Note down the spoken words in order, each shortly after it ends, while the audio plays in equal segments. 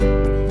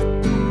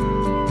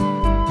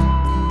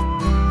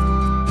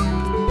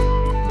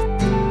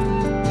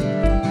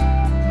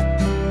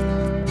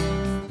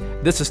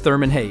This is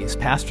Thurman Hayes,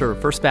 pastor of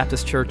First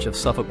Baptist Church of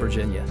Suffolk,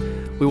 Virginia.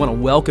 We want to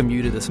welcome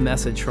you to this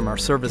message from our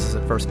services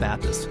at First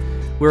Baptist.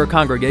 We're a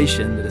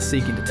congregation that is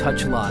seeking to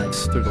touch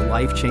lives through the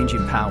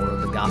life-changing power of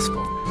the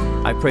gospel.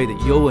 I pray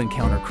that you'll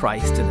encounter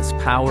Christ in His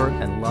power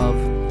and love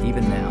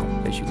even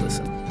now as you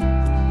listen.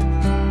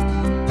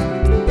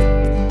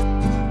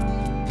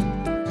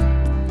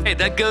 Hey,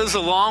 that goes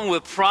along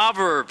with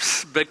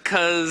Proverbs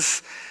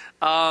because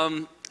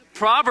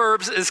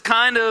Proverbs is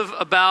kind of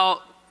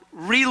about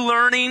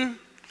relearning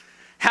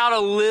how to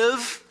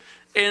live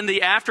in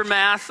the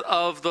aftermath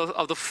of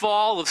the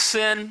fall of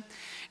sin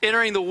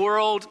entering the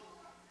world.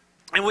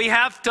 And we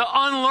have to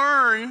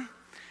unlearn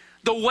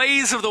the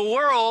ways of the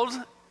world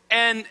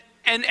and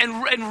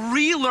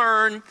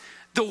relearn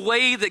the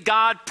way that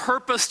God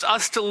purposed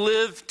us to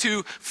live,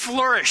 to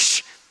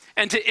flourish,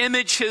 and to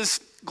image His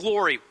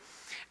glory.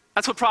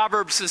 That's what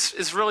Proverbs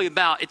is really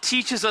about. It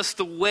teaches us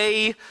the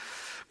way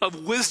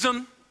of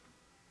wisdom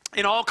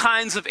in all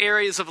kinds of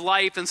areas of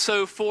life. And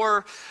so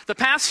for the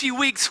past few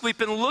weeks, we've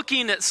been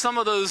looking at some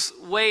of those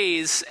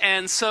ways.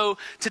 And so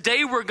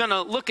today we're going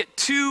to look at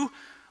two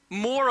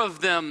more of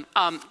them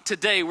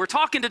today. We're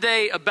talking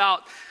today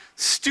about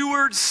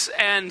stewards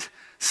and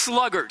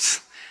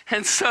sluggards.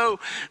 And so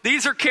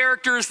these are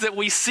characters that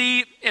we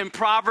see in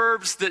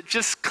Proverbs that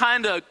just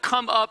kind of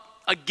come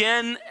up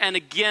again and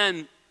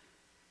again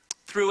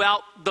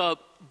throughout the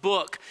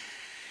book.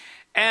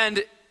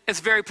 And it's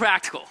very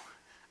practical.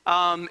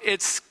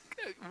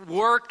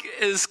 Work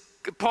is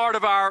part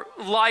of our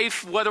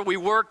life, whether we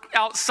work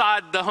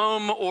outside the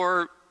home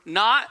or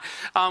not,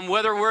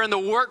 whether we're in the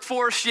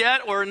workforce yet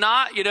or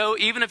not. You know,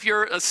 even if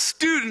you're a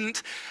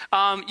student,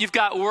 you've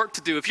got work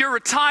to do. If you're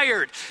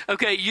retired,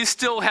 okay, you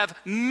still have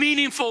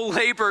meaningful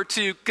labor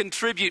to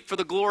contribute for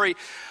the glory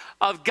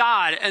of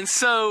God. And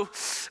so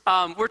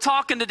we're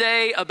talking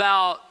today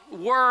about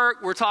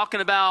work. We're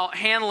talking about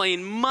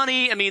handling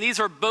money. I mean,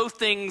 these are both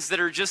things that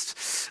are just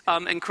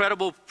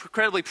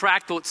incredibly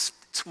practical.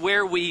 It's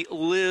where we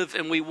live,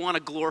 and we want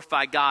to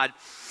glorify God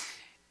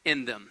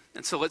in them.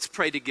 And so let's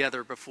pray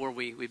together before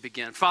we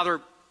begin. Father,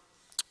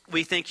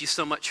 we thank you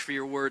so much for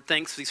your word.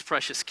 Thanks for these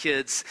precious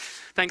kids.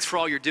 Thanks for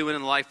all you're doing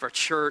in the life of our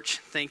church.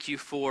 Thank you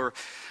for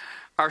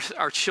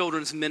our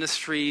children's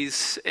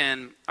ministries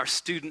and our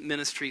student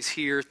ministries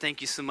here.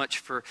 Thank you so much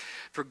for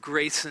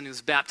Grayson, who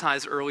was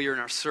baptized earlier in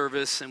our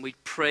service. And we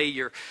pray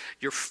your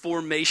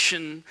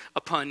formation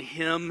upon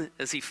him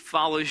as he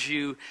follows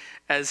you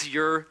as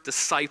your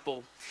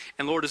disciple.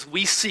 And Lord, as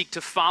we seek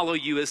to follow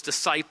you as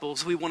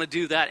disciples, we want to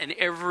do that in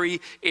every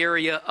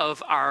area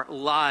of our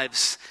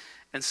lives.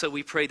 And so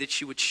we pray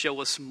that you would show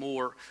us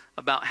more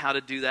about how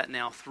to do that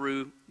now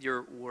through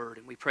your word.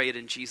 And we pray it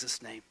in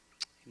Jesus' name.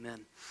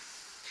 Amen.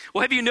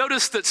 Well, have you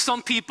noticed that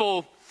some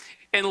people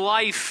in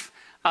life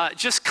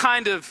just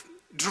kind of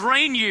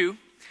drain you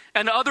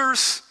and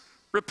others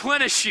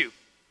replenish you?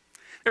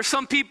 There's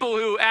some people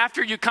who,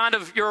 after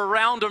you're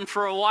around them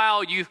for a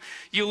while, you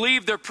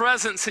leave their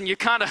presence and you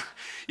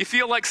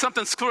feel like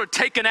something's sort of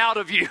taken out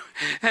of you,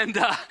 and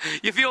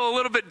you feel a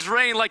little bit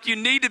drained, like you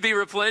need to be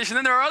replenished. And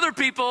then there are other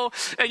people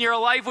in your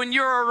life, when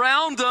you're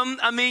around them,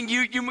 I mean,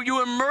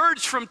 you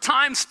emerge from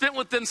time spent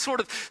with them sort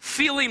of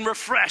feeling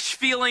refreshed,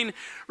 feeling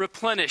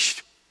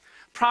replenished.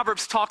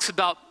 Proverbs talks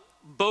about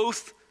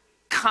both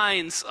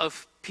kinds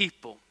of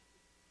people.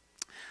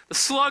 The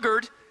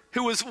sluggard,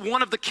 who is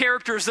one of the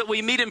characters that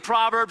we meet in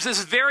Proverbs,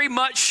 is very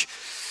much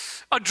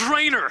a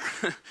drainer,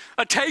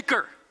 a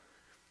taker.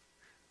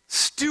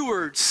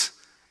 Stewards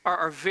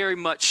are very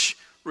much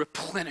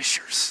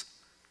replenishers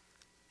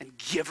and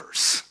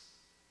givers.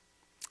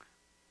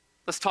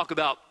 Let's talk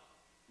about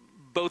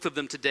both of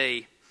them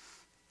today.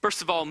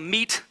 First of all,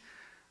 meet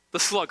the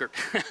sluggard.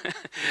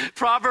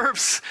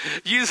 Proverbs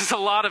uses a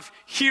lot of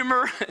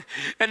humor,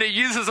 and it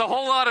uses a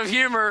whole lot of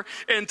humor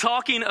in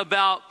talking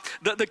about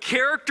the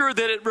character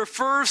that it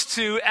refers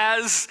to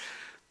as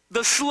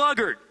the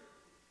sluggard.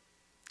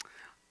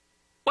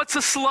 What's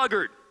a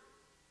sluggard?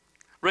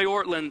 Ray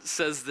Ortlund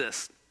says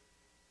this: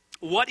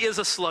 what is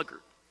a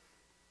sluggard?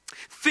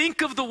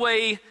 Think of the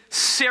way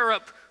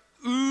syrup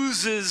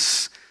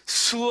oozes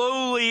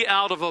slowly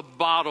out of a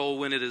bottle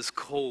when it is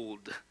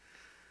cold.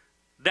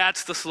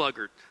 That's the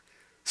sluggard.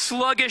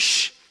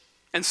 Sluggish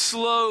and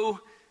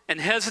slow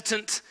and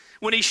hesitant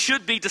when he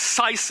should be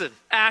decisive,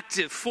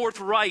 active,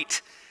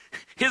 forthright.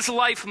 His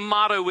life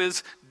motto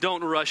is,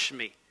 "Don't rush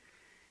me."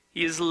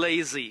 He is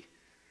lazy,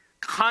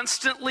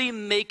 constantly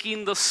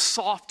making the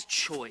soft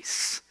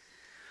choice,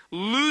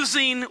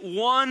 losing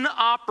one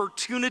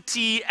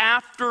opportunity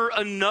after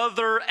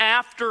another,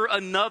 after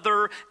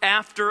another,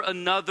 after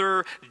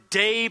another,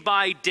 day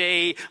by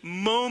day,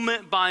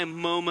 moment by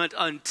moment,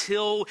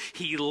 until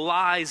he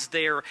lies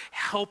there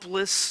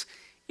helpless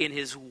in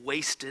his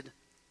wasted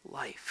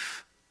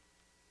life.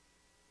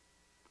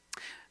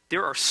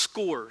 There are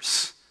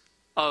scores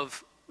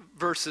of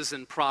verses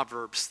in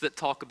Proverbs that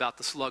talk about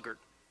the sluggard.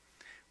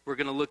 We're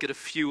going to look at a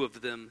few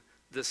of them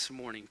this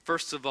morning.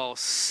 First of all,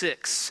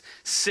 6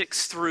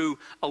 through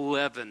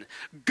 11.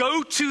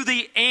 Go to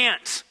the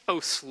ant, O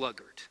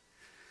sluggard.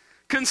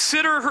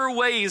 Consider her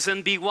ways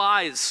and be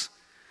wise.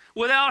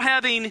 Without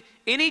having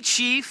any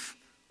chief,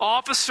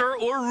 officer,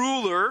 or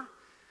ruler,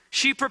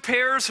 she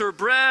prepares her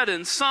bread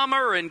in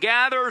summer and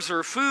gathers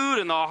her food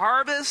in the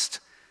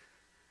harvest.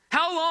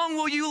 How long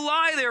will you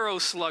lie there, O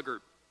sluggard?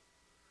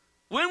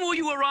 When will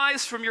you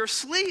arise from your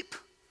sleep?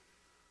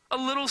 A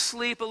little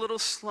sleep, a little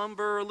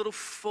slumber, a little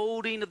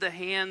folding of the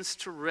hands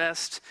to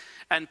rest,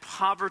 and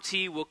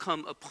poverty will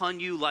come upon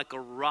you like a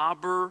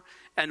robber,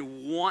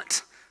 and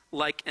want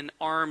like an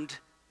armed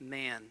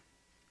man.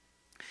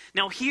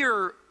 Now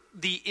here,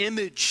 the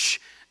image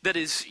that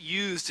is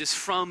used is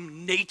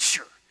from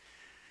nature.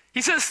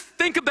 He says,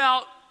 think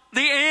about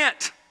the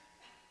ant.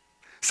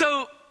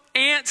 So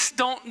ants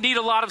don't need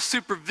a lot of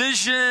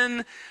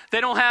supervision.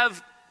 They don't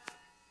have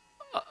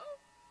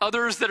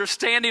others that are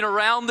standing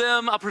around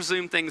them. I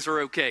presume things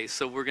are okay,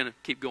 so we're going to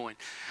keep going.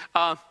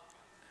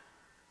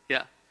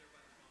 Yeah.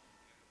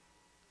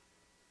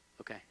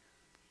 Okay.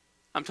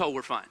 I'm told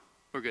we're fine.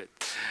 We're good.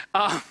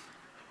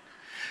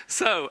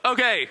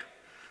 Okay.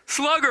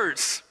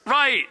 Sluggards.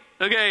 Right.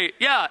 Okay.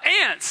 Yeah.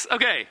 Ants.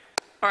 Okay.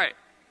 All right.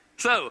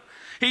 So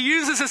he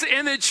uses this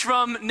image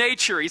from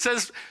nature. He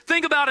says,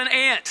 think about an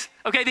ant.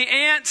 Okay. The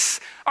ants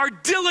are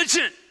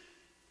diligent.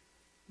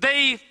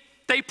 They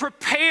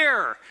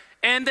prepare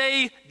and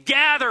they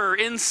gather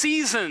in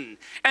season,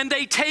 and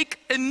they take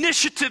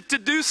initiative to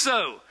do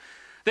so.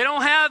 They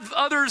don't have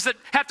others that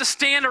have to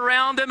stand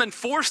around them and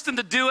force them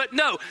to do it.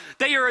 No,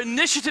 they are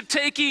initiative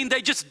taking.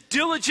 They just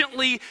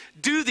diligently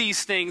do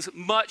these things,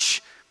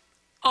 much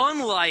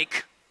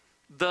unlike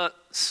the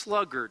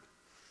sluggard.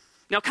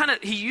 Now,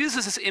 he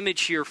uses this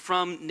image here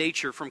from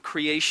nature, from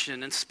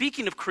creation. And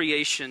speaking of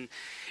creation,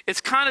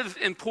 it's kind of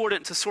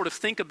important to sort of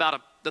think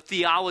about the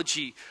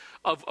theology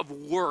of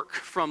work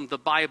from the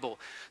Bible.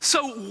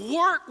 So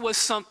work was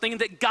something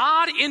that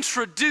God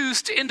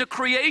introduced into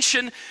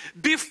creation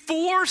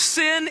before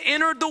sin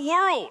entered the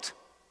world.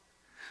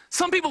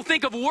 Some people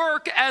think of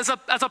work as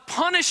a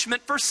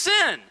punishment for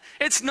sin.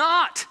 It's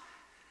not.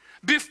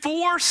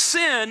 Before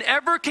sin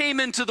ever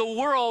came into the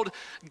world,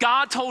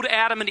 God told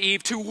Adam and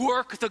Eve to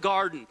work the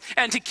garden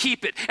and to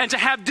keep it and to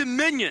have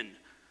dominion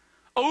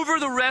over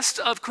the rest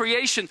of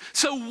creation.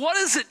 So what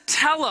does it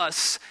tell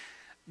us?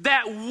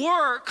 That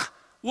work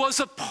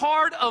was a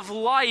part of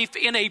life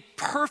in a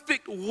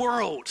perfect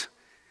world.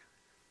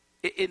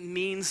 It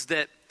means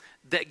that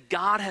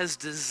God has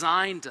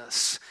designed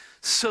us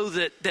so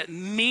that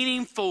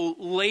meaningful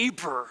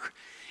labor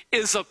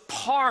is a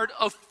part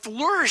of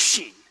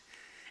flourishing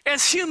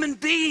as human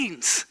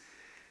beings.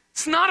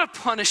 It's not a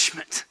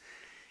punishment.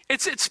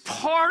 It's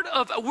part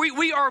of,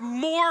 we are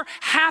more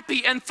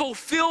happy and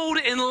fulfilled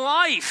in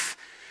life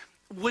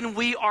when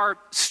we are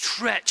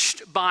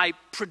stretched by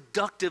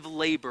productive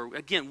labor.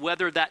 Again,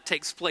 whether that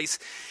takes place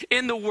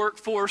in the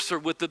workforce or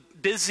with the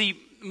busy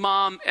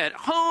mom at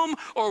home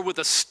or with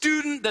a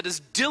student that is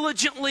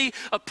diligently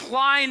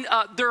applying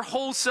their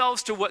whole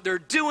selves to what they're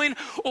doing,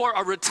 or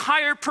a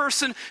retired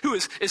person who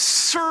is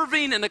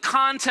serving in the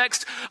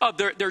context of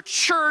their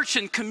church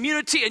and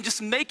community and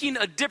just making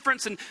a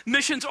difference in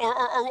missions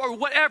or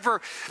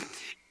whatever.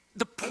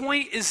 The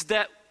point is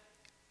that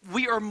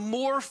we are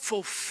more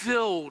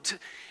fulfilled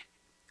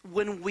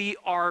when we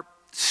are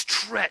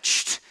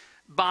stretched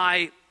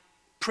by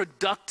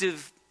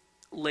productive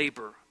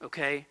labor,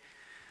 okay?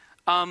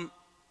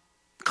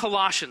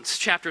 Colossians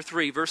chapter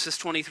 3, verses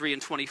 23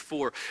 and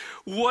 24.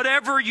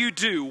 Whatever you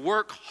do,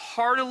 work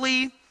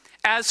heartily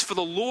as for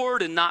the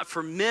Lord and not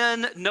for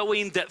men,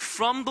 knowing that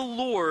from the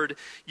Lord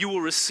you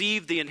will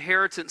receive the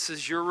inheritance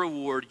as your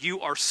reward. You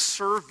are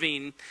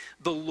serving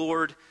the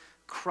Lord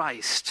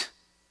Christ.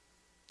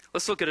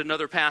 Let's look at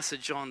another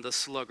passage on the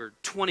sluggard.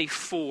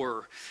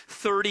 24,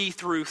 30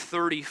 through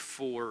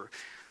 34.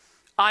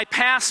 I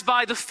passed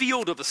by the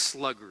field of a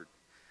sluggard,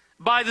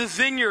 by the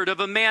vineyard of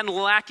a man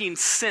lacking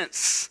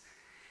sense.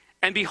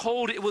 And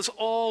behold, it was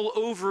all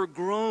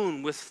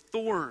overgrown with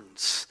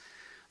thorns.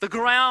 The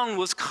ground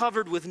was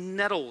covered with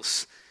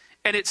nettles,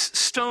 and its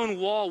stone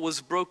wall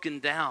was broken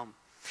down.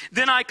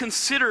 Then I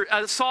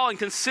saw and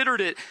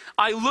considered it.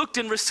 I looked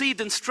and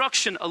received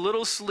instruction, a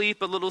little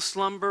sleep, a little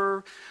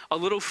slumber, a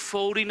little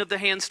folding of the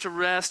hands to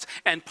rest,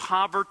 and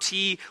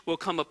poverty will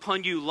come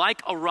upon you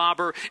like a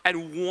robber,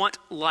 and want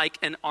like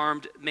an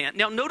armed man.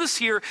 Now notice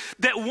here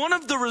that one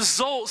of the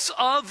results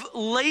of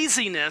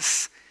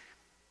laziness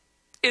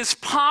is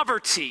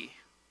poverty.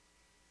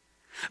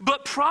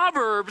 But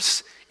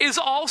Proverbs is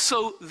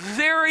also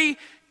very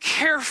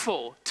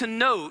careful to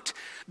note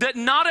that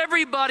not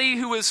everybody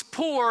who is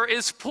poor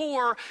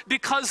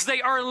because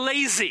they are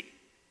lazy.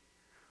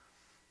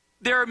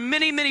 There are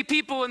many, many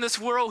people in this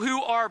world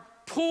who are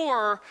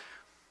poor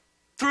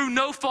through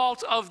no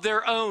fault of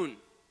their own.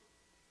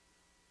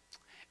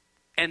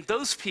 And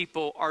those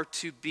people are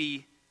to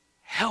be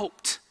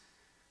helped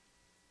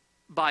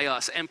by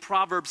us. And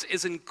Proverbs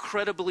is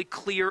incredibly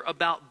clear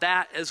about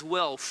that as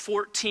well.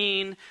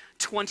 14,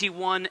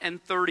 21,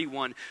 and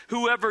 31.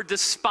 Whoever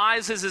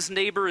despises his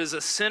neighbor is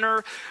a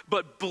sinner,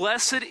 but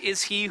blessed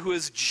is he who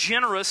is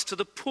generous to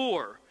the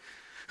poor.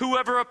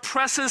 Whoever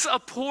oppresses a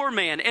poor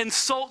man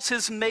insults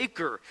his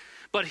maker,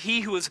 but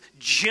he who is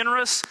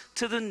generous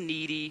to the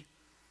needy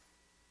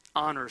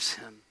honors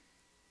him.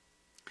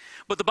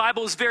 But the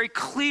Bible is very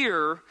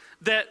clear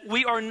that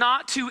we are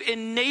not to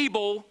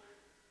enable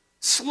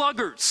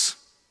sluggards.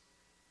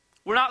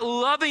 We're not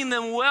loving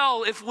them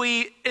well if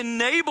we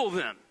enable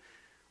them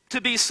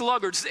to be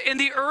sluggards. In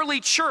the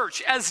early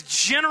church, as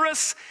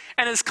generous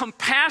and as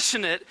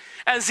compassionate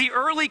as the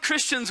early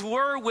Christians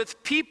were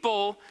with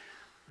people,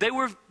 they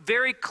were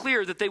very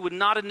clear that they would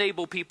not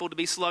enable people to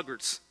be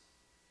sluggards.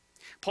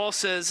 Paul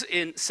says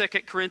in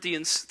 2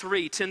 Corinthians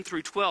 3, 10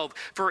 through 12,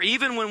 "For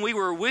even when we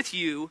were with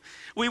you,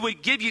 we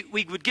would give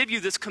you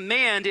this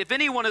command, if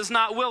anyone is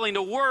not willing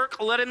to work,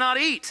 let him not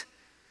eat.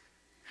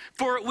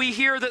 For we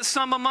hear that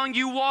some among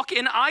you walk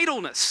in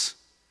idleness,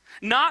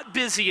 not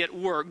busy at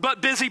work,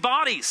 but busy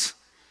bodies.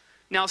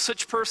 Now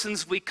such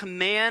persons we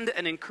command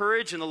and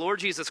encourage in the Lord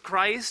Jesus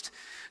Christ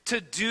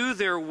to do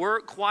their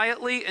work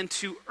quietly and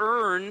to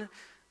earn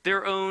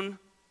their own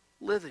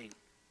living."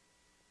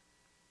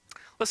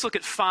 Let's look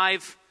at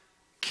 5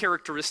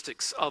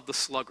 characteristics of the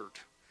sluggard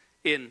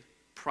in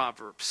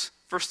Proverbs.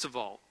 First of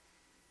all,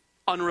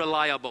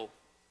 unreliable.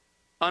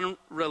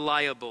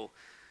 Unreliable.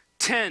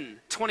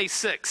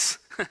 10:26,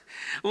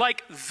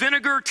 like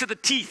vinegar to the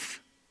teeth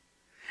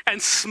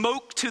and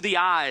smoke to the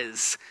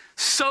eyes,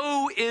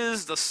 so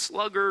is the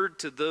sluggard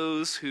to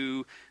those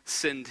who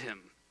send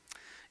him.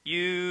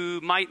 You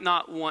might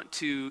not want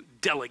to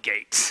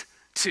delegate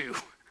to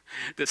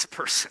this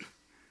person.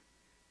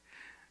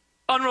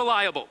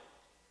 Unreliable.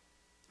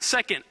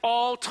 Second,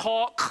 all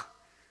talk,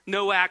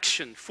 no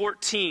action.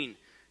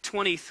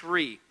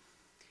 14:23.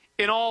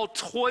 In all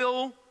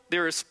toil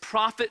there is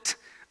profit,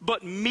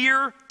 but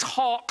mere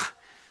talk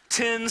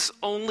tends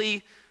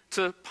only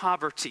to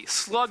poverty.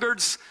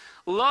 Sluggards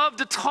love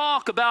to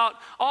talk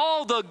about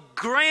all the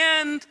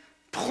grand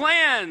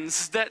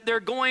plans that they're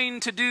going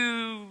to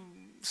do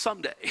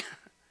someday.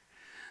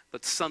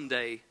 But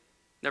someday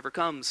never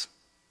comes.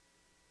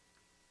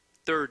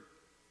 Third,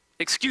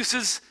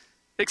 excuses.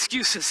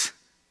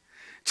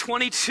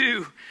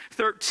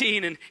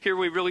 22:13, and here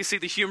we really see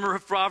the humor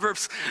of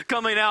Proverbs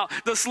coming out.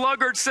 The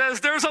sluggard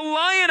says, "There's a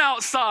lion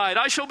outside.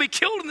 I shall be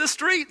killed in the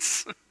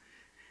streets."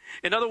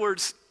 In other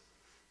words,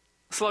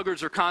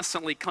 sluggards are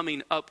constantly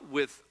coming up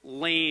with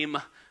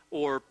lame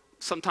or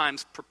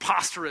sometimes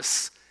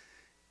preposterous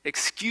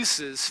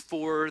excuses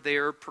for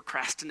their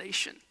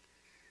procrastination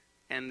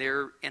and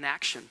their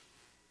inaction.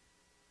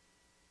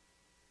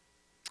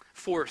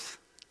 Fourth,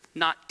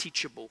 not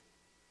teachable.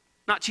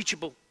 Not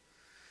teachable.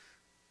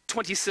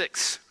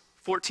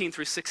 26:14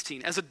 through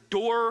 16. As a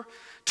door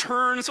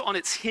turns on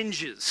its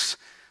hinges,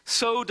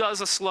 so does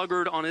a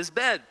sluggard on his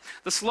bed.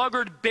 The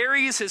sluggard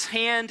buries his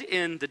hand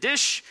in the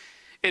dish.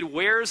 It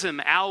wears him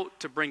out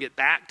to bring it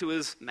back to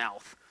his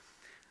mouth.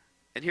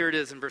 And here it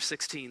is in verse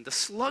 16. The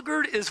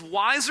sluggard is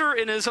wiser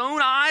in his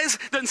own eyes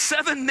than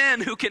 7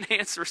 men who can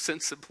answer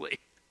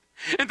sensibly.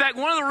 In fact,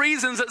 one of the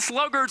reasons that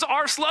sluggards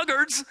are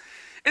sluggards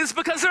is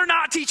because they're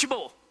not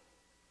teachable.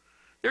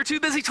 They're too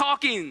busy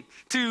talking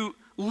to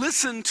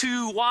listen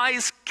to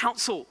wise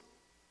counsel.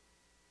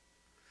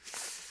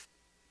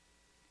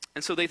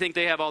 And so they think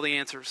they have all the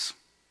answers.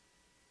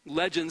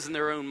 Legends in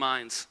their own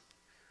minds.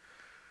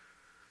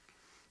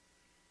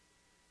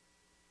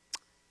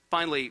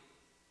 Finally,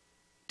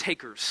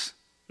 takers,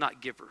 not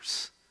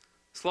givers.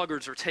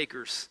 Sluggards are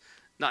takers,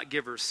 not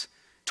givers.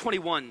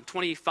 21,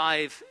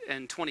 25,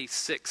 and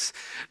 26.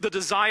 The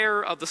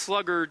desire of the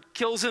sluggard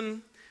kills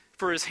him,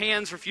 for his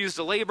hands refuse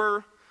to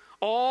labor.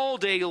 All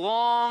day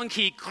long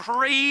he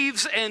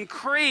craves and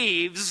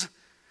craves,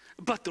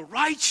 but the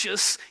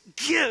righteous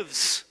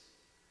gives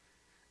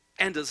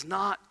and does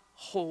not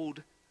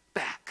hold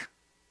back.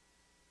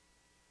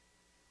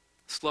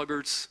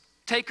 Sluggards,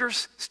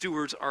 takers.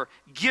 Stewards are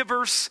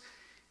givers.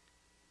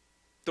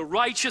 The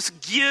righteous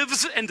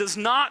gives and does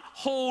not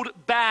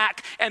hold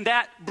back, and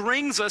that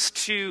brings us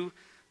to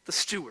the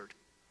steward.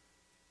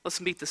 Let's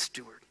meet the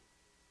steward.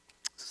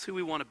 This is who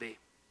we want to be.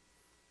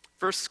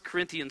 1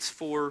 Corinthians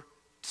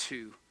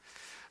 4:2.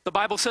 The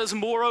Bible says,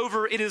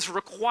 "Moreover, it is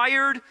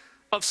required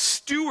of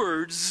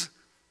stewards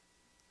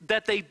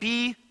that they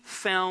be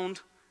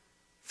found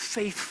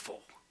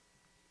faithful."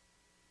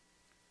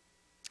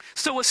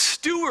 So a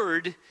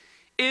steward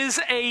is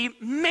a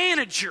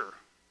manager,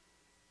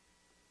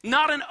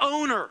 not an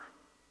owner.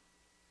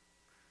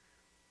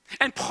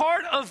 And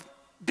part of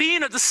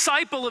being a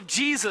disciple of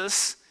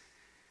Jesus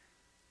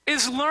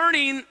is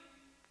learning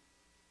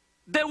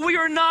that we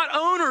are not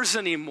owners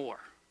anymore.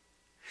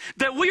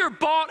 That we are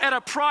bought at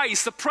a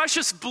price, the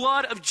precious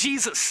blood of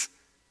Jesus.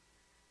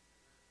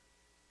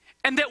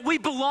 And that we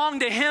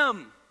belong to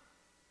him.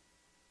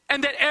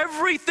 And that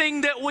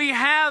everything that we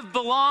have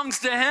belongs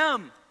to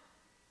him,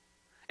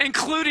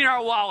 including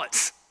our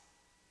wallets.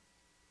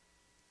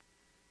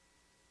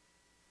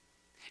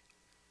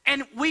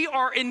 And we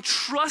are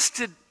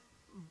entrusted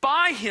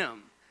by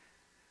him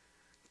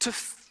to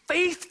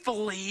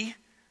faithfully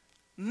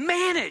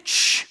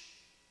manage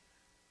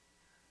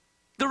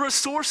the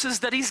resources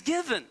that he's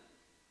given.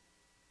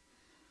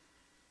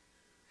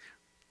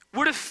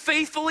 We're to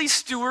faithfully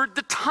steward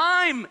the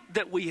time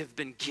that we have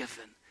been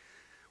given.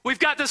 We've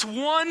got this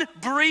one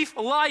brief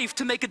life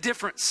to make a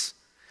difference.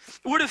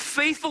 We're to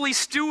faithfully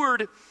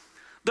steward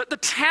the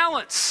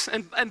talents,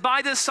 and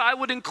by this I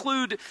would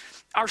include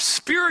our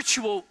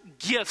spiritual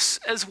gifts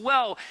as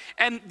well,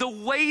 and the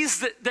ways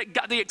that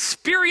God, the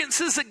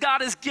experiences that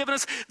God has given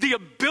us, the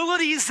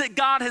abilities that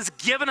God has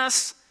given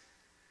us.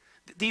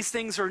 These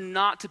things are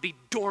not to be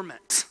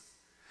dormant.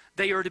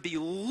 They are to be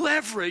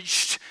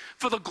leveraged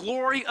for the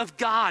glory of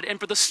God and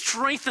for the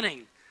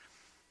strengthening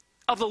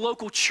of the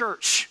local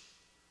church.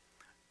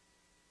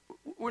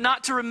 We're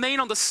not to remain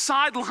on the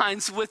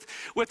sidelines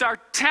with our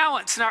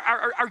talents and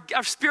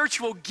our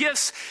spiritual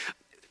gifts.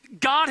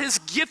 God has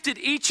gifted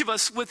each of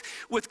us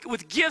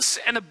with gifts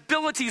and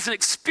abilities and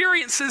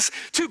experiences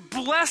to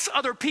bless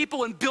other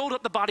people and build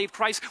up the body of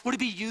Christ. We're to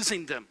be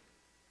using them.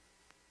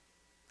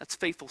 That's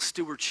faithful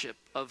stewardship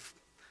of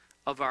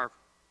our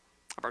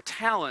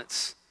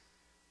talents.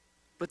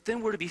 But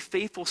then we're to be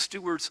faithful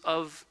stewards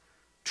of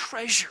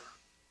treasure,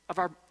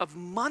 of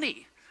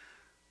money.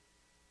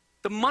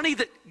 The money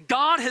that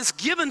God has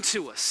given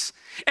to us.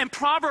 And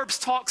Proverbs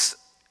talks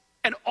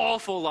an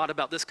awful lot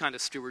about this kind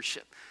of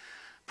stewardship.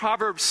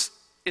 Proverbs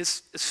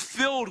is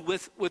filled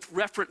with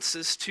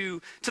references to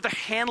the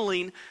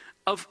handling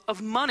of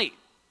money.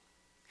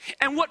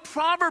 And what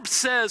Proverbs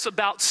says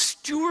about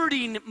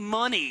stewarding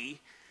money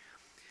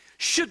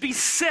should be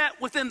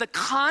set within the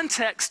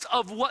context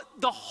of what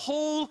the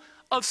whole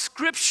of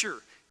Scripture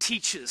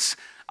teaches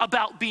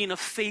about being a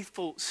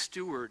faithful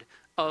steward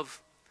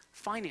of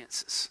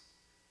finances.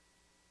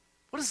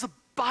 What does the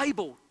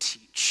Bible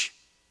teach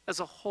as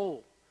a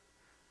whole?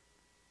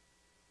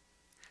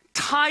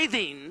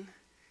 Tithing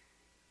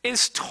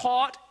is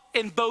taught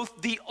in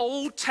both the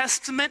Old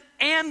Testament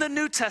and the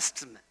New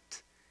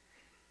Testament.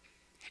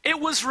 It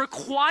was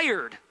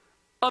required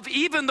of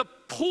even the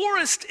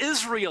poorest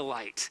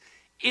Israelite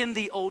in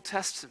the Old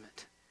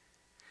Testament.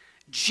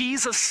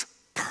 Jesus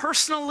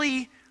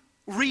personally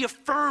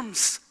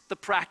reaffirms the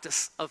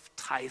practice of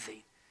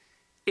tithing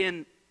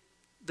in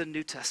the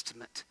New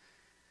Testament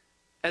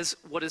as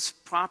what is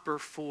proper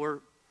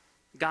for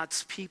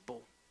God's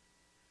people.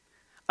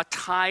 A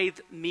tithe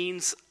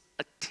means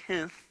a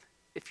tenth,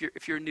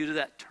 if you're new to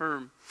that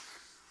term.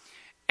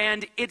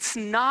 And it's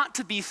not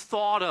to be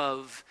thought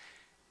of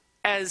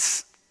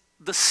as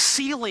the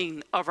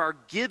ceiling of our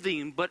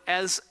giving, but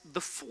as the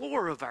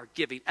floor of our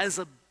giving, as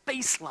a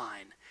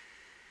baseline.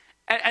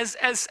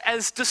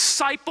 As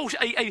disciple,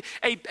 a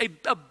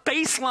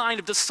baseline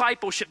of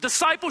discipleship.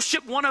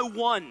 Discipleship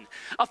 101,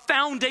 a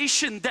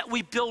foundation that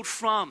we build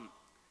from.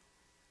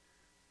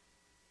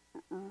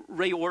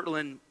 Ray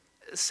Ortlund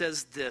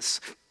says this: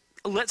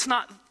 let's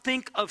not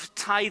think of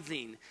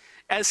tithing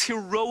as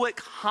heroic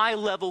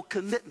high-level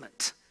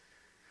commitment.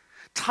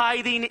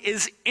 Tithing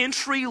is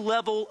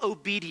entry-level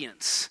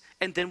obedience,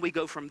 and then we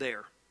go from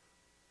there.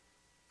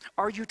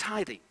 Are you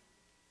tithing?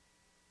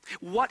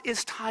 What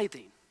is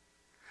tithing?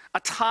 A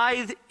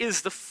tithe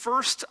is the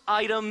first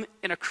item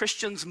in a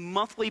Christian's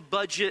monthly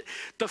budget,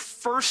 the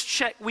first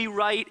check we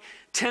write,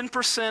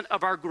 10%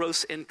 of our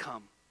gross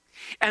income.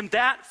 And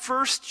that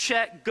first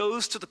check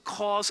goes to the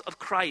cause of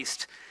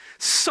Christ.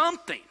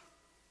 Something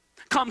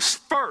comes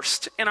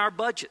first in our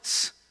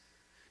budgets.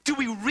 Do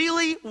we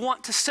really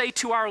want to say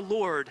to our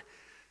Lord,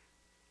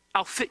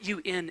 I'll fit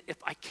you in if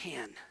I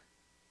can?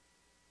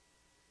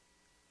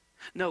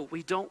 No,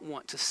 we don't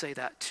want to say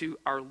that to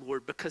our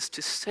Lord, because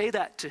to say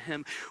that to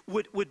him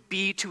would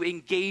be to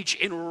engage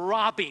in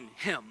robbing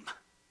him.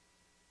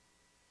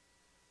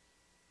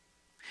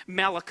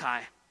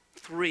 Malachi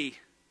 3.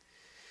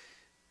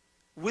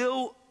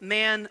 Will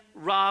man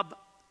rob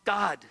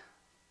God?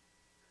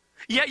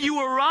 Yet you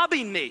are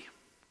robbing me.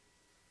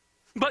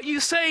 But you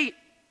say,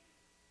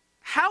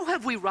 how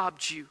have we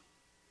robbed you?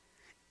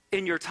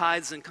 In your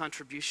tithes and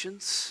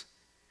contributions.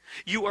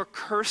 You are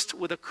cursed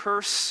with a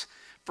curse,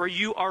 for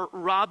you are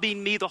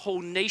robbing me, the whole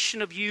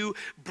nation of you.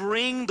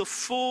 Bring the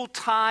full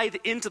tithe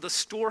into the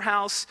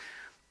storehouse,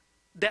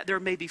 that there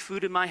may be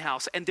food in my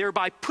house, and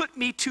thereby put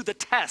me to the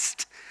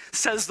test,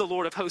 says the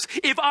Lord of hosts.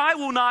 If I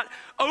will not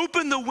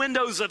open the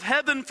windows of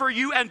heaven for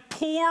you and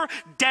pour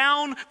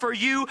down for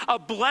you a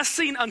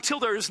blessing until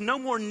there is no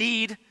more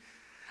need,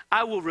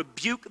 I will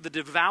rebuke the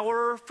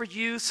devourer for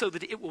you, so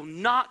that it will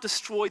not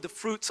destroy the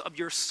fruits of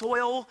your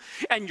soil,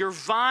 and your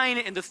vine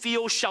in the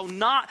field shall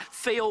not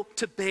fail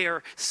to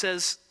bear,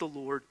 says the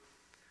Lord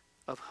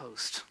of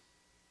hosts.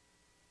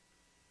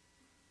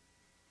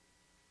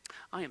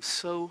 I am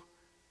so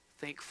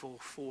thankful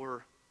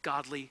for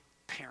godly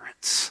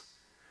parents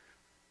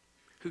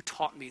who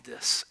taught me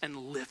this and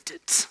lived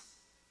it.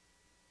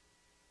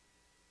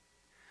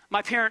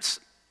 My parents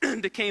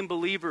became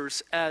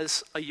believers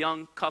as a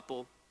young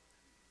couple.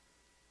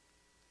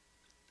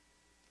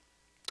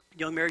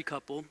 Young married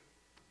couple.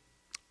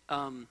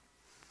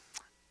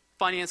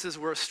 Finances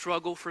were a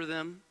struggle for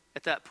them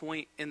at that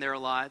point in their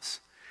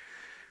lives.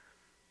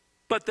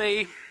 But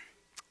they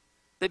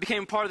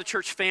became part of the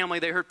church family.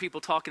 They heard people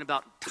talking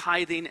about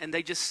tithing, and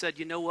they just said,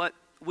 you know what?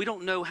 we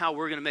don't know how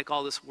we're going to make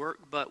all this work,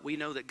 but we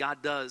know that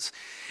God does.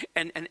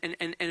 And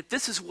if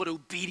this is what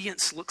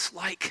obedience looks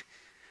like,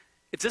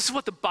 if this is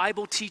what the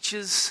Bible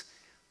teaches,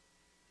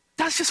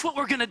 that's just what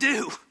we're going to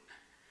do.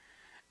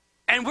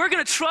 And we're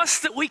going to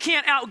trust that we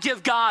can't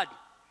outgive God.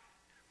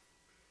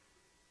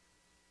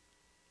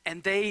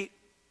 And they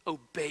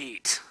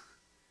obeyed.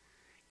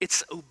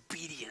 It's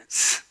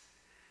obedience.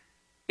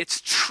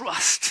 It's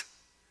trust.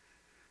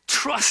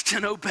 Trust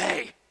and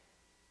obey.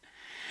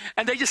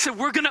 And they just said,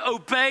 we're going to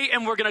obey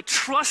and we're going to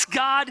trust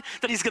God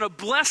that he's going to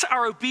bless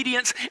our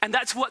obedience. And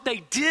that's what they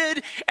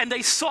did. And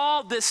they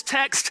saw this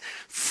text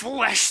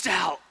fleshed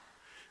out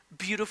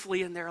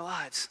beautifully in their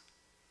lives.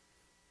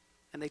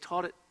 And they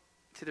taught it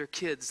to their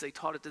kids. They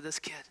taught it to this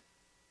kid.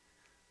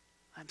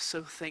 I'm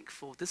so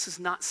thankful. This is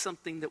not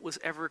something that was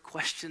ever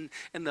questioned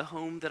in the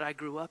home that I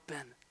grew up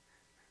in.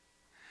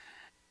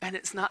 And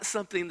it's not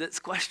something that's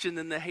questioned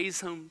in the Hayes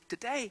home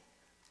today.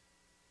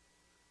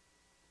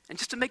 And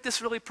just to make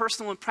this really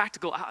personal and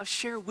practical, I'll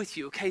share with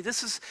you, okay?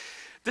 This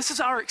is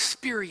our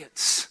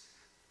experience.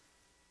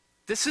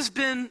 This has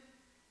been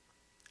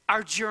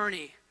our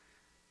journey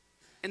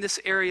in this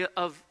area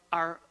of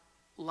our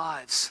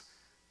lives.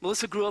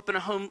 Melissa grew up in a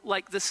home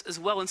like this as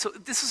well. And so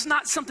this is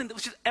not something that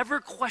was just ever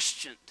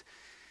questioned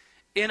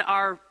in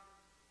our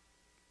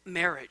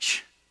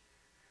marriage.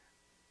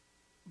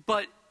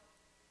 But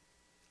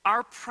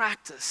our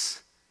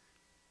practice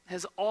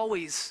has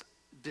always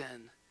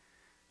been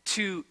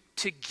to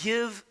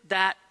give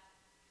that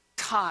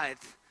tithe,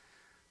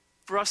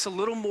 for us a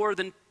little more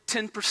than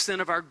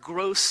 10% of our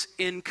gross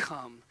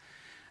income.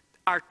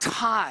 Our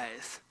tithe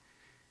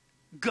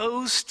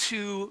goes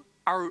to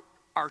our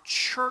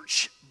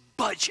church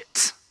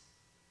budget.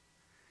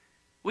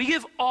 We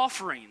give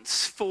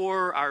offerings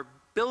for our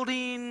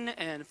building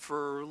and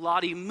for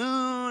Lottie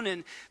Moon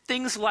and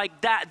things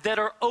like that that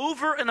are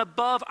over and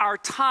above our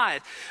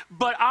tithe.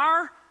 But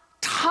our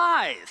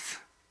tithe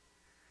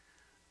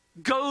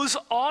goes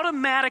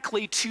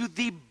automatically to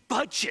the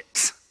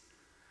budget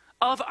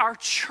of our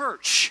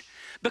church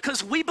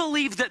because we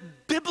believe that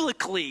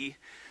biblically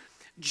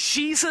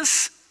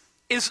Jesus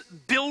is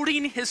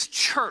building his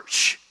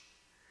church.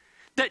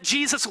 That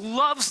Jesus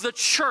loves the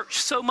church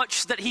so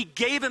much that he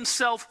gave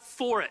himself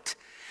for it.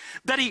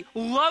 That he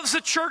loves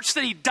the church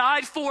that he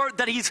died for,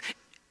 that he's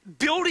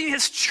building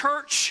his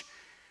church.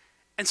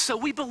 And so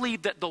we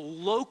believe that the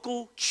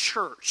local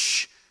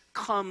church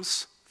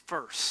comes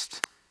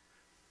first.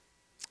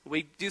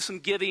 We do some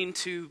giving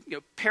to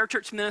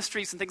parachurch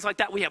ministries and things like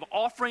that. We have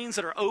offerings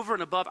that are over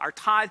and above our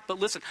tithe. But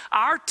listen,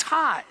 our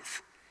tithe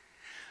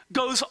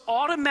goes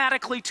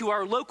automatically to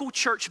our local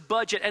church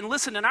budget. And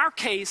listen, in our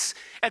case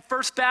at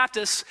First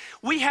Baptist,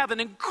 we have an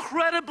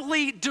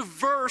incredibly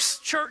diverse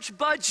church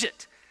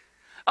budget.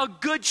 A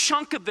good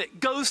chunk of it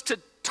goes to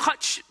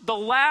touch the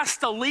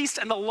last, the least,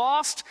 and the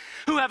lost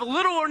who have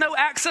little or no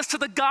access to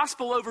the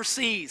gospel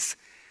overseas.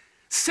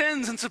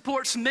 Sends and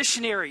supports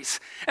missionaries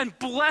and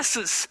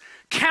blesses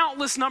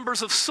countless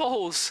numbers of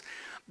souls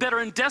that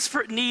are in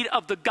desperate need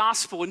of the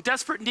gospel, in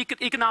desperate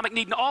economic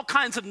need, and all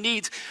kinds of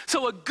needs.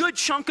 So a good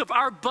chunk of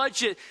our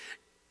budget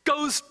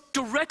goes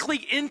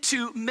directly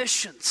into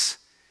missions,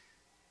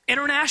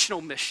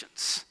 international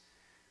missions.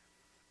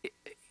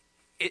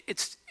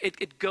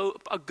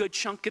 A good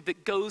chunk of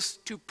it goes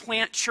to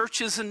plant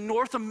churches in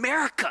North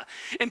America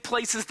in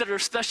places that are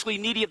especially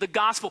needy of the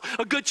gospel.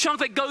 A good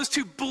chunk of it goes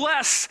to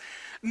bless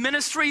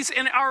ministries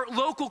in our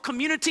local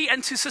community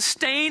and to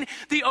sustain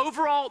the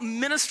overall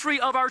ministry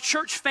of our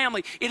church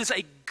family. It is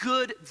a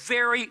good,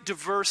 very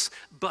diverse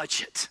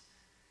budget.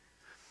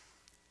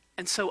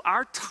 And so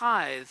our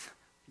tithe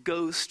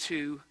goes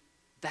to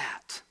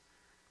that.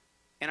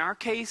 In our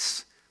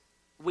case,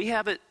 we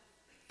have it,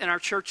 and our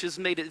church has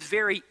made it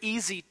very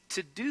easy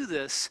to do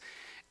this.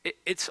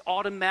 It's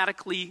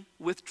automatically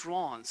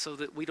withdrawn so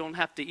that we don't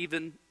have to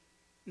even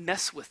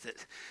mess with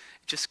it.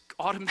 It just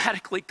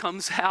automatically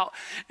comes out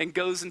and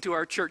goes into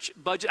our church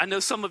budget. I know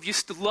some of you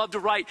still love to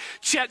write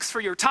checks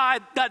for your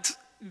tithe. That's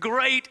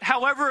great.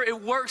 However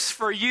it works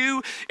for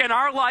you. In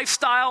our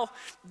lifestyle,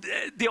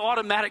 the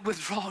automatic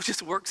withdrawal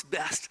just works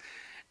best.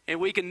 And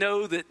we can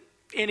know that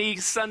any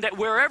Sunday,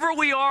 wherever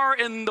we are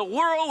in the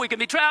world, we can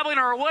be traveling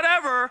or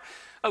whatever,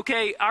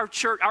 okay, our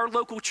church, our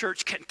local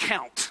church can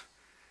count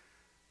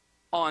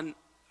on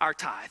our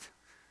tithe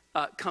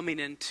coming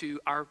into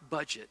our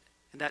budget.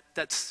 And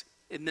that's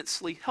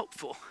immensely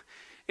helpful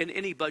in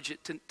any budget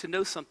to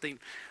know something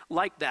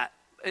like that.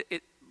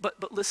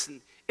 But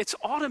listen, it's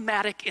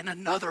automatic in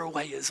another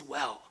way as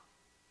well.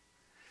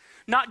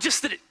 Not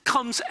just that it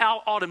comes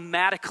out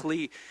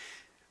automatically,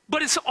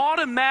 but it's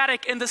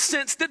automatic in the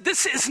sense that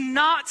this is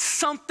not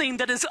something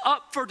that is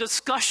up for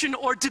discussion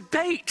or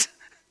debate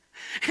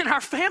in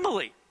our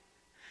family.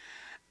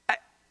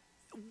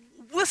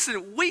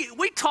 Listen,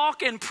 we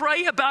talk and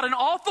pray about an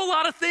awful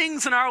lot of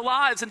things in our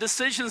lives and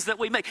decisions that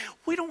we make.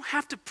 We don't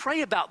have to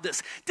pray about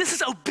this. This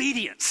is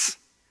obedience.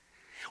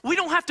 We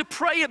don't have to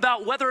pray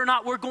about whether or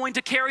not we're going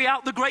to carry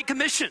out the Great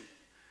Commission.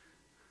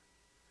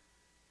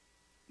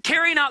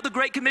 Carrying out the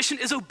Great Commission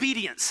is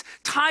obedience.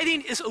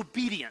 Tithing is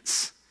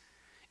obedience.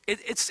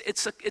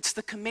 It's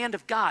the command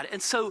of God.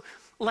 And so,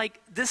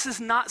 like, this is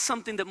not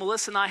something that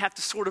Melissa and I have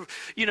to sort of,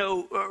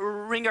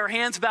 wring our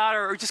hands about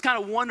or just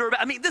kind of wonder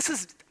about. I mean, this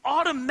is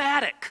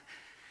automatic.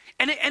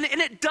 And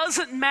it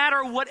doesn't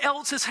matter what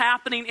else is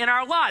happening in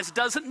our lives. It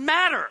doesn't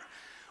matter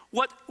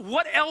what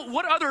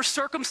other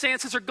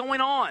circumstances are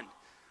going on.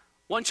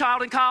 One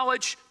child in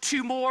college,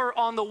 2 more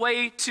on the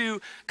way to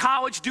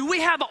college. Do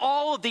we have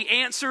all of the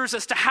answers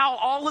as to how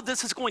all of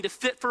this is going to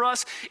fit for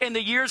us in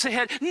the years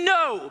ahead?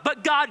 No,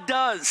 but God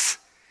does.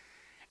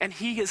 And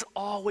he has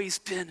always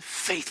been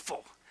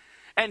faithful,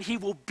 and he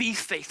will be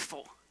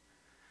faithful.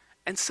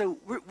 And so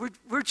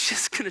we're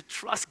just going to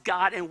trust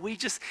God, and we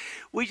just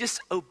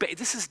obey.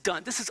 This is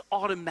done. This is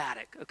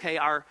automatic, okay,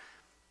 our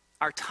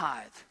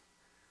tithe,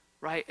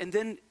 right? And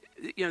then,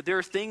 there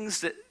are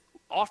things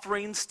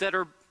offerings that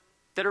are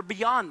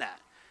beyond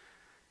that.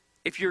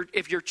 If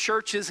your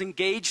church is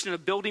engaged in a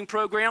building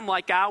program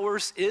like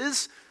ours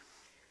is,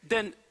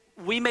 then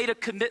we made a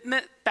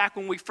commitment back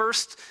when we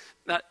first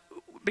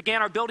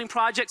began our building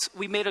projects.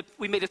 We made a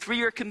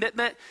 3-year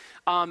commitment,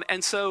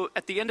 and so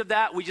at the end of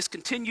that, we just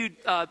continued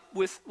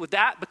with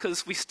that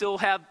because we still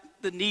have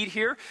the need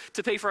here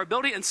to pay for our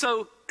building, and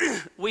so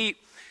we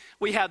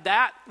have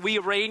that. We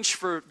arranged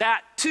for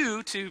that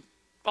too to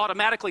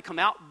automatically come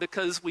out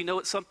because we know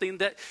it's something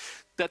that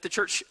the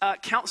church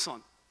counts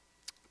on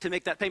to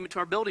make that payment to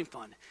our building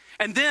fund.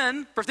 And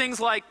then for things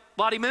like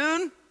Bloody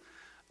Moon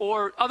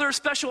or other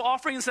special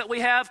offerings that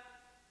we have,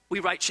 we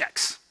write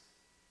checks.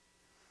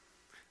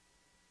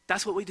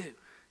 That's what we do.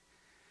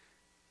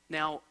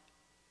 Now,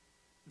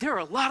 there are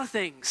a lot of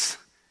things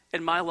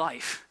in my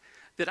life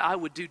that I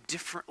would do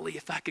differently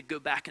if I could go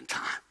back in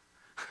time.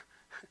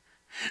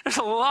 There's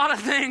a lot of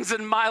things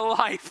in my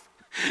life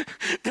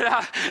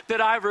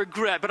that I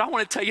regret. But I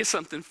want to tell you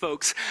something,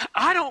 folks.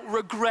 I don't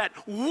regret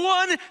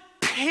one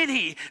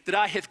penny that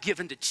I have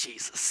given to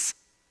Jesus.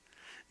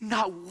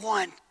 Not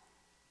one.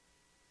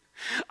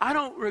 I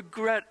don't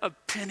regret a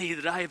penny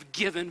that I have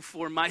given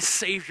for my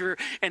Savior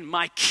and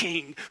my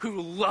King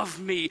who loved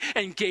me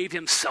and gave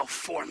himself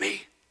for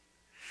me.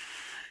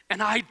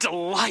 And I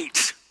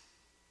delight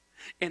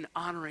in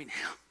honoring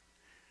him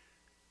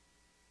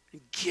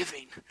and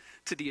giving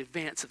to the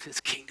advance of his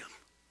kingdom.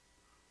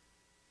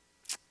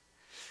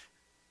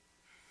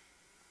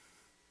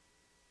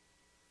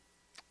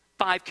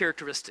 Five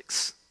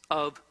characteristics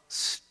of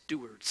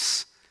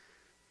stewards.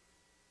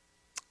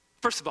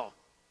 First of all,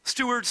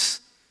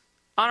 stewards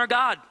honor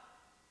God.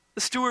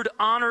 The steward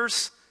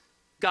honors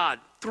God.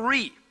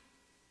 3,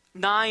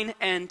 9,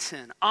 and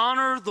 10.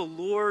 Honor the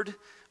Lord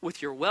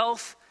with your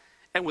wealth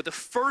and with the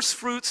first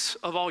fruits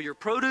of all your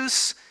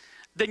produce.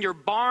 Then your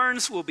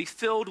barns will be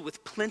filled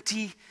with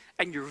plenty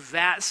and your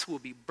vats will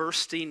be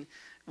bursting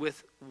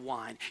with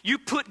wine. You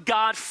put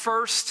God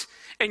first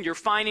in your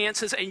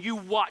finances and you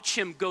watch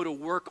him go to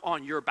work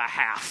on your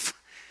behalf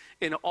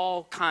in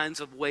all kinds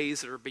of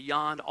ways that are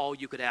beyond all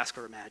you could ask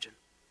or imagine.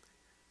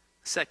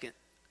 Second,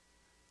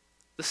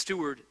 the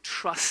steward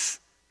trusts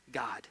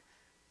God.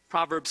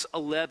 Proverbs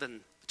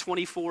 11,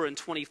 24 and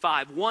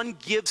 25. One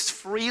gives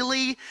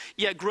freely,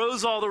 yet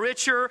grows all the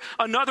richer.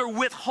 Another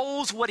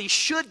withholds what he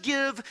should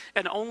give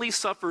and only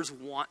suffers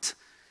want.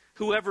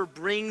 Whoever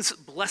brings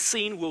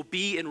blessing will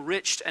be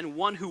enriched, and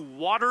one who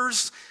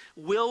waters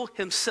will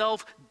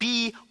himself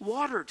be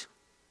watered.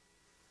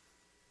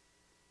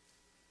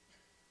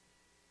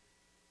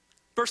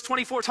 Verse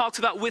 24 talks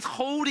about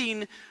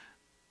withholding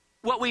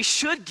what we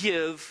should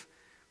give.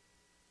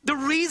 The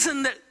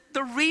reason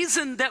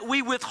that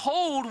we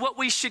withhold what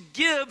we should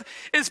give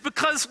is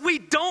because we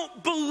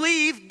don't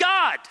believe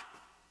God.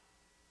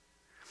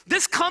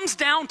 This comes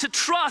down to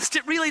trust.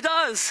 It really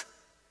does.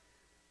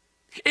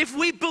 If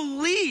we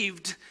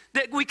believed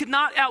that we could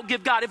not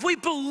outgive God, if we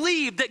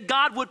believed that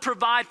God would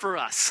provide for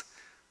us,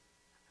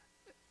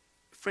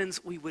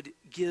 friends, we would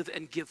give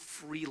and give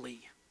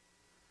freely.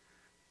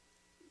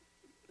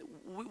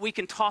 We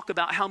can talk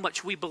about how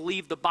much we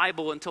believe the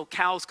Bible until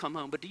cows come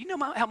home, but do you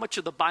know how much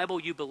of the Bible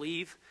you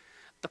believe?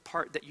 The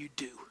part that you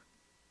do.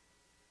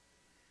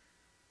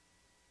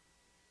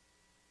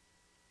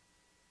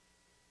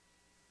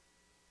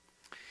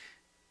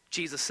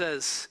 Jesus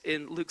says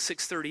in Luke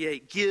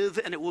 6:38, give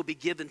and it will be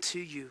given to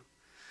you.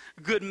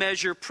 Good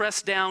measure,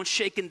 pressed down,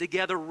 shaken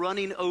together,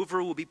 running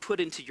over will be put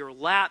into your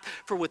lap.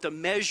 For with the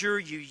measure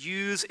you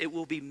use, it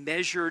will be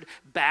measured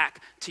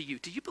back to you.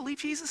 Do you believe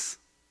Jesus?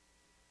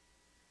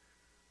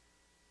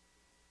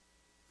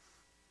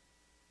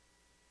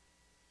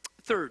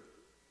 Third,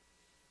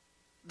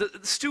 the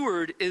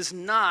steward is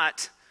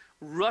not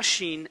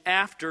rushing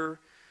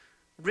after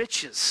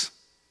riches.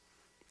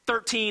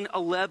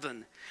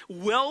 13:11.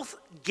 Wealth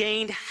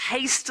gained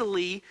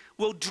hastily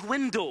will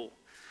dwindle,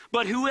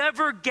 but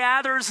whoever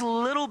gathers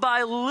little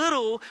by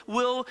little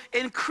will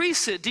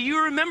increase it. Do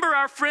you remember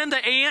our friend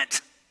the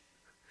ant?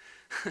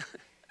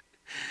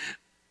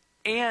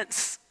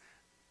 Ants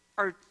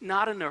are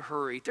not in a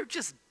hurry. They're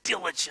just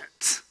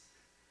diligent.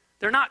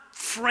 They're not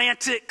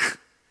frantic.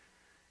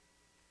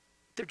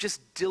 They're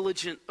just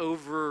diligent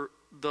over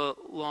the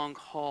long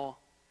haul.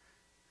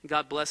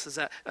 God blesses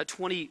that.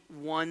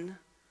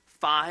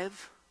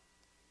 21:5.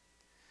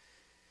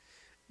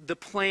 The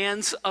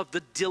plans of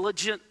the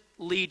diligent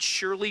lead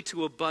surely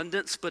to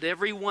abundance, but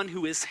everyone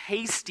who is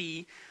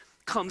hasty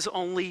comes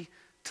only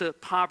to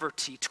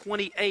poverty.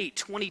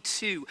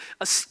 28:22.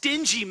 A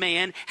stingy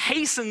man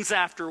hastens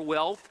after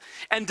wealth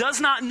and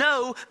does not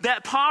know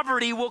that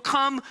poverty will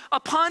come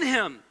upon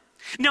him.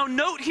 Now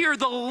note here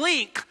the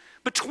link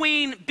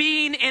between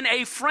being in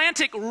a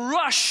frantic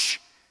rush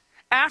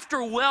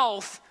after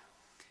wealth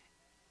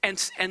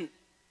and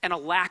a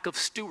lack of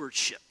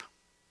stewardship.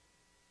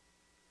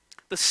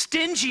 The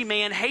stingy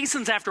man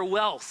hastens after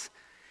wealth.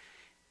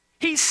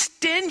 He's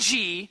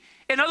stingy.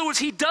 In other words,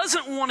 he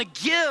doesn't want to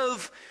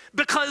give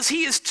because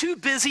he is too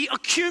busy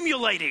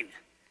accumulating.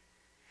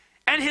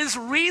 And his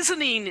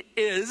reasoning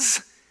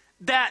is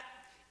that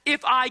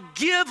if I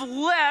give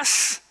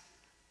less,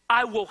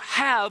 I will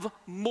have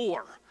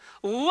more.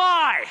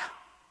 Lie.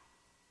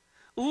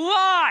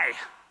 Lie.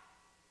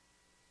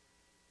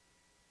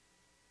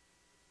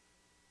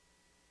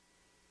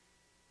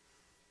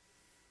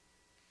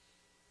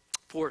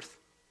 Fourth,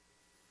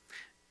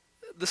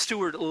 the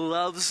steward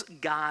loves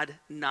God,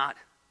 not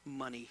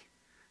money.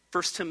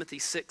 1 Timothy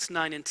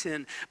 6:9 and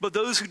 10. But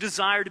those who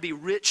desire to be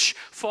rich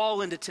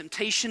fall into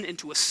temptation,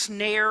 into a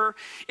snare,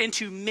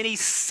 into many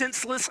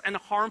senseless and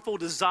harmful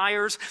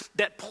desires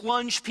that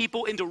plunge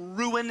people into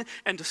ruin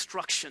and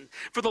destruction.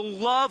 For the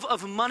love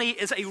of money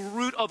is a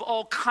root of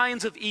all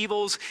kinds of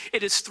evils.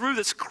 It is through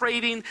this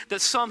craving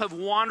that some have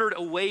wandered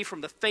away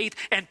from the faith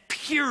and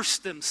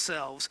pierced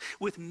themselves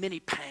with many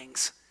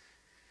pangs.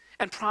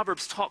 And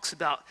Proverbs talks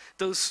about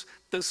those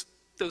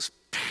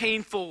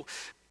painful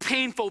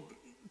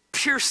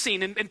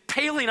piercing and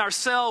impaling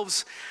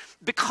ourselves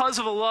because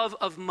of a love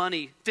of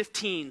money.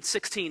 15,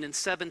 16, and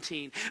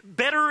 17.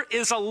 Better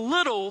is a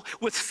little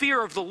with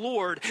fear of the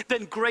Lord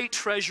than great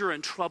treasure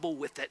and trouble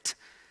with it.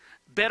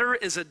 Better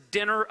is a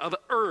dinner of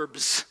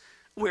herbs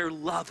where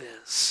love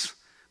is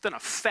than a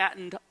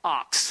fattened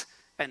ox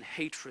and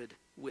hatred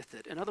with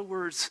it. In other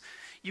words,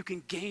 you can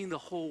gain the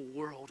whole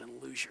world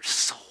and lose your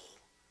soul.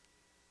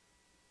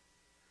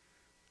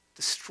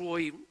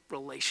 Destroy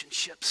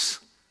relationships,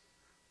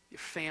 your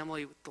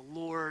family with the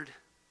Lord.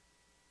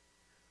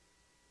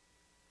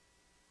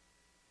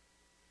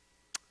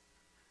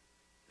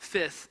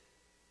 Fifth,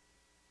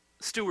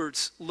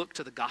 stewards look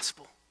to the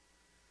gospel.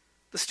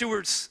 A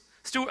steward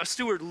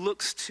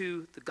looks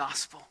to the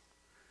gospel.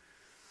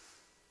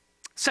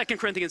 2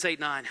 Corinthians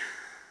 8:9.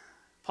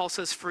 Paul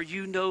says, "For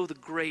you know the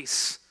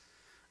grace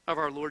of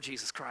our Lord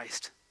Jesus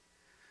Christ,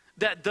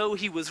 that though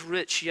he was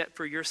rich, yet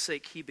for your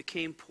sake he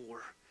became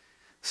poor,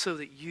 so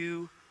that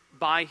you,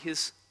 by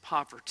his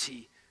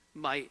poverty,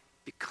 might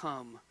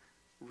become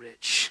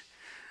rich."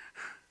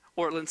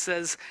 Ortland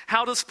says,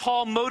 how does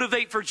Paul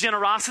motivate for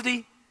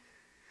generosity?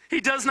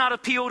 He does not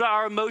appeal to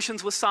our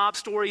emotions with sob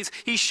stories.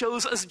 He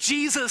shows us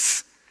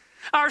Jesus.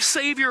 Our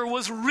Savior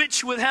was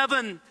rich with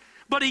heaven,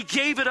 but he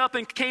gave it up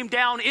and came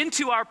down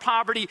into our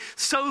poverty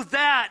so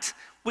that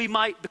we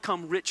might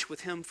become rich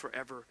with him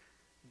forever.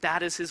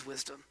 That is his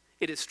wisdom.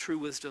 It is true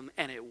wisdom,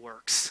 and it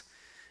works.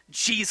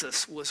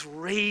 Jesus was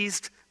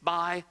raised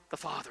by the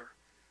Father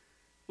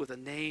with a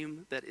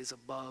name that is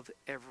above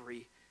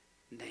every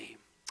name.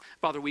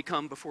 Father, we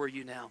come before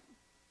you now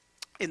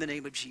in the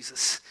name of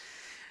Jesus,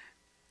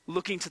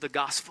 looking to the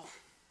gospel,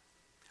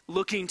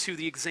 looking to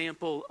the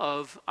example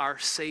of our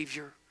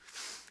Savior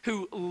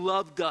who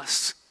loved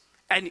us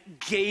and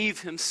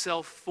gave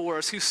himself for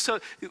us, who so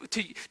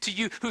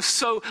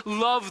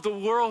loved the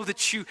world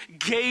that you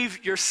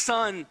gave your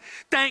Son.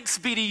 Thanks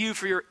be to you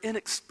for your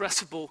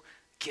inexpressible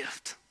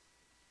gift.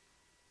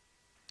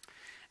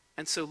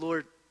 And so,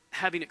 Lord,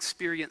 having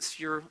experienced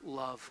your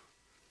love,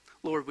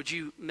 Lord, would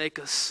you make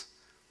us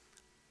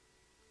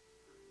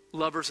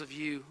lovers of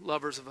you,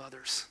 lovers of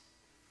others?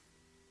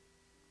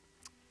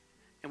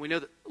 And we know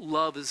that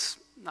love is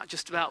not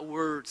just about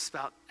words, it's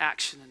about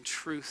action and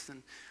truth.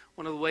 And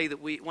one of the ways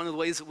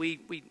that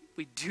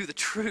we do the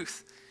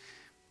truth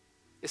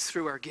is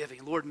through our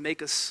giving. Lord,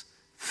 make us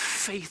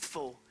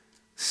faithful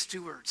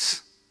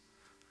stewards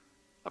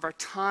of our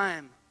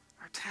time,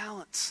 our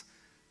talents,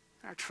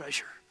 our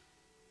treasure,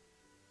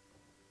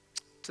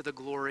 to the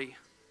glory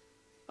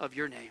of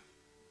your name.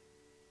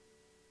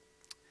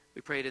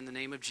 We pray it in the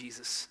name of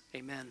Jesus.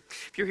 Amen.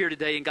 If you're here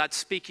today and God's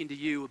speaking to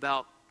you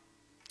about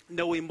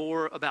knowing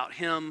more about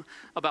him,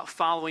 about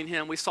following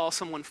him. We saw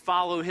someone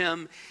follow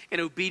him in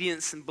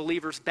obedience and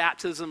believer's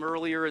baptism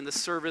earlier in the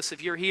service.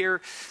 If you're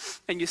here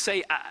and you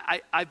say,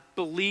 I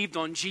believed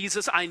on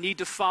Jesus, I need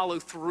to follow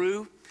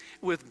through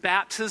with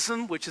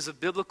baptism, which is a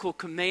biblical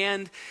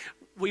command,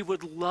 we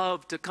would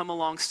love to come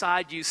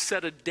alongside you,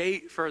 set a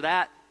date for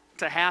that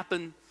to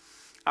happen.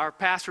 Our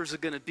pastors are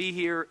going to be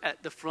here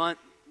at the front.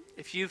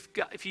 If you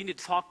need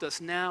to talk to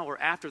us now or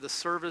after the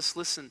service,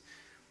 listen,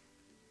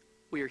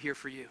 we are here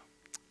for you.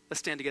 Let's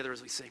stand together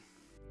as we sing.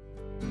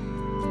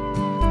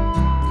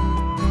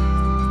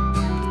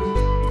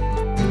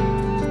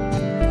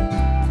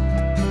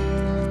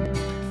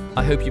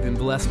 I hope you've been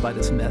blessed by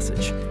this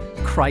message.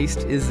 Christ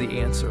is the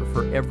answer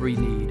for every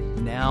need.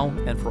 now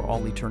and for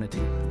all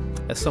eternity.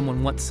 As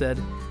someone once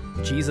said,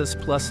 Jesus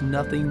plus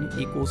nothing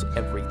equals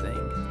everything,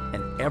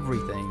 and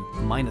everything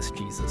minus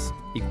Jesus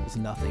equals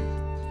nothing.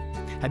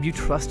 Have you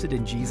trusted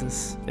in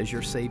Jesus as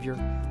your Savior?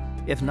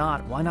 If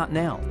not, why not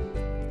now?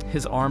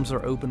 His arms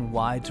are open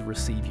wide to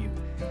receive you.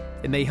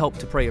 It may help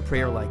to pray a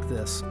prayer like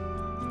this.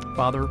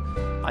 Father,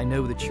 I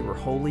know that you are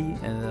holy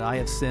and that I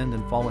have sinned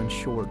and fallen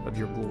short of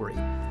your glory.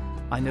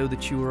 I know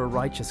that you are a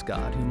righteous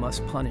God who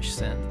must punish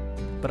sin,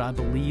 but I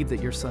believe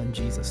that your Son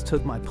Jesus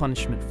took my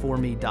punishment for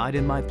me, died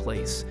in my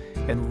place,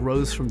 and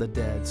rose from the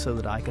dead so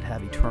that I could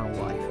have eternal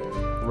life.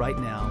 Right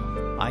now,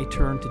 I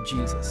turn to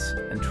Jesus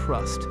and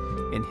trust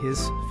in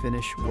his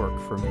finished work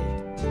for me.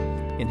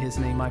 In his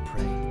name I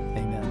pray,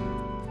 amen.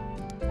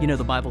 You know,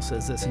 the Bible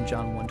says this in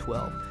John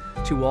 1:12,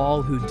 to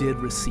all who did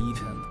receive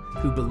him,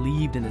 who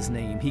believed in his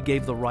name, he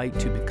gave the right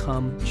to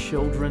become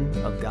children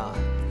of God.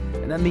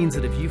 And that means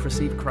that if you've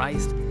received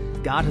Christ,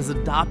 God has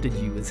adopted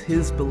you as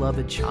his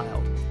beloved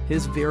child,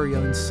 his very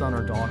own son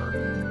or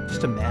daughter.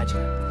 Just imagine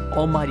it.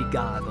 Almighty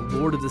God, the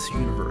Lord of this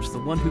universe, the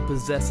one who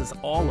possesses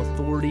all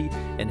authority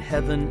in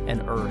heaven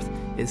and earth,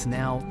 is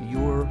now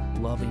your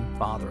loving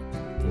Father,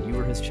 and you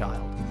are his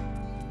child.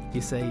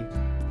 You say,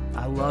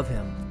 I love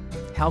him.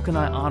 How can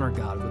I honor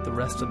God with the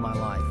rest of my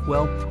life?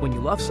 Well, when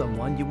you love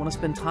someone, you want to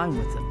spend time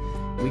with them.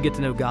 We get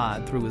to know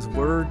God through his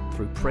word,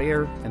 through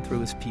prayer, and through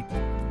his people.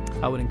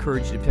 I would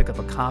encourage you to pick up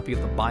a copy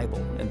of the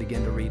Bible and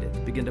begin to read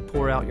it. Begin to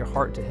pour out your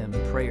heart to him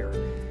in prayer.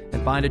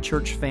 And find a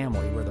church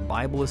family where the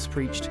Bible is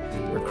preached,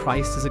 where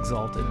Christ is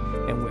exalted,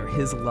 and where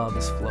his love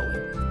is flowing.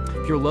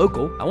 If you're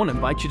local, I want to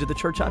invite you to the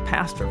church I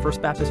pastor,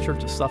 First Baptist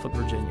Church of Suffolk,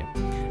 Virginia.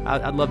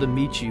 I'd love to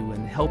meet you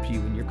and help you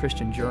in your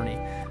Christian journey.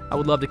 I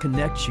would love to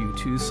connect you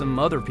to some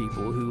other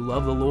people who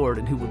love the Lord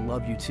and who would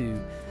love you too.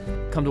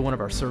 Come to one of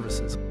our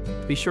services.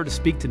 Be sure to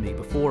speak to me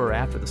before or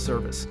after the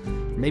service.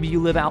 Maybe you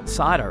live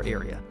outside our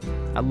area.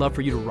 I'd love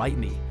for you to write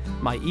me.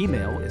 My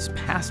email is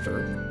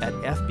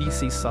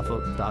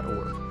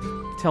pastor@fbcsuffolk.org.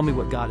 Tell me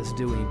what God is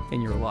doing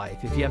in your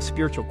life. If you have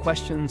spiritual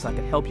questions I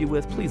can help you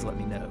with, please let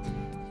me know.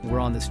 We're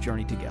on this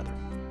journey together.